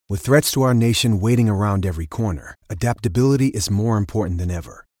With threats to our nation waiting around every corner, adaptability is more important than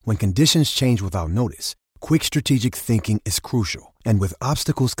ever. When conditions change without notice, quick strategic thinking is crucial. And with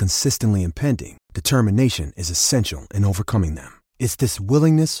obstacles consistently impending, determination is essential in overcoming them. It's this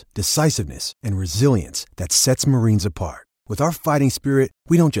willingness, decisiveness, and resilience that sets Marines apart. With our fighting spirit,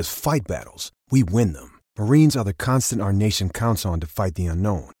 we don't just fight battles, we win them. Marines are the constant our nation counts on to fight the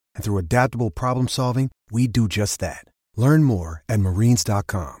unknown. And through adaptable problem solving, we do just that. Learn more at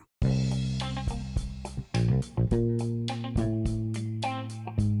marines.com.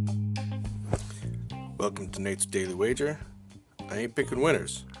 Welcome to Nate's Daily Wager. I ain't picking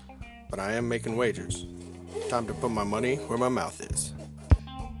winners, but I am making wagers. Time to put my money where my mouth is.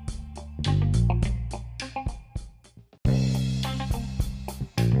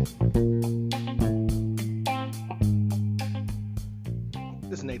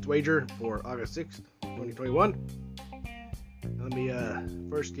 This is Nate's Wager for August 6th, 2021. Let me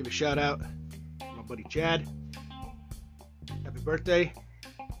first give a shout out to my buddy Chad. Happy birthday.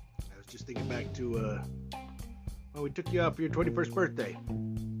 I was just thinking back to we took you out for your 21st birthday.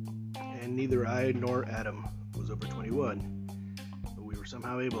 And neither I nor Adam was over 21. But we were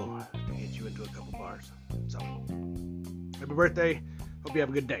somehow able to get you into a couple bars. So, happy birthday. Hope you have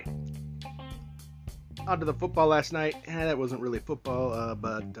a good day. On to the football last night. That wasn't really football,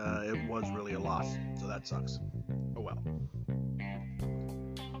 but it was really a loss. So that sucks. Oh well.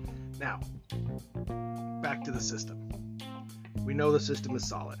 Now, back to the system. We know the system is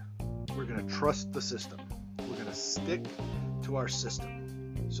solid. We're going to trust the system. We're going to stick to our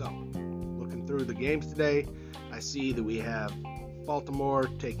system. So, looking through the games today, I see that we have Baltimore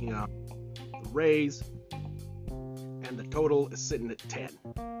taking on the Rays, and the total is sitting at 10.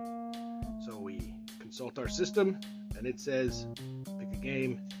 So we consult our system, and it says pick a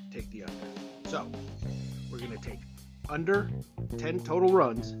game, take the under. So, we're going to take under 10 total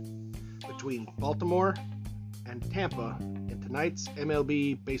runs between Baltimore and Tampa in tonight's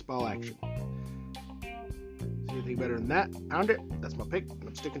MLB baseball action. See anything better than that? Pound it. That's my pick, and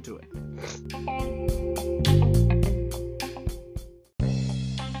I'm sticking to it.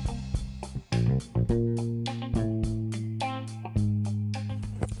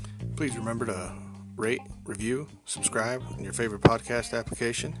 Please remember to rate, review, subscribe in your favorite podcast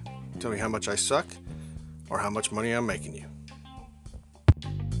application. Tell me how much I suck or how much money I'm making you.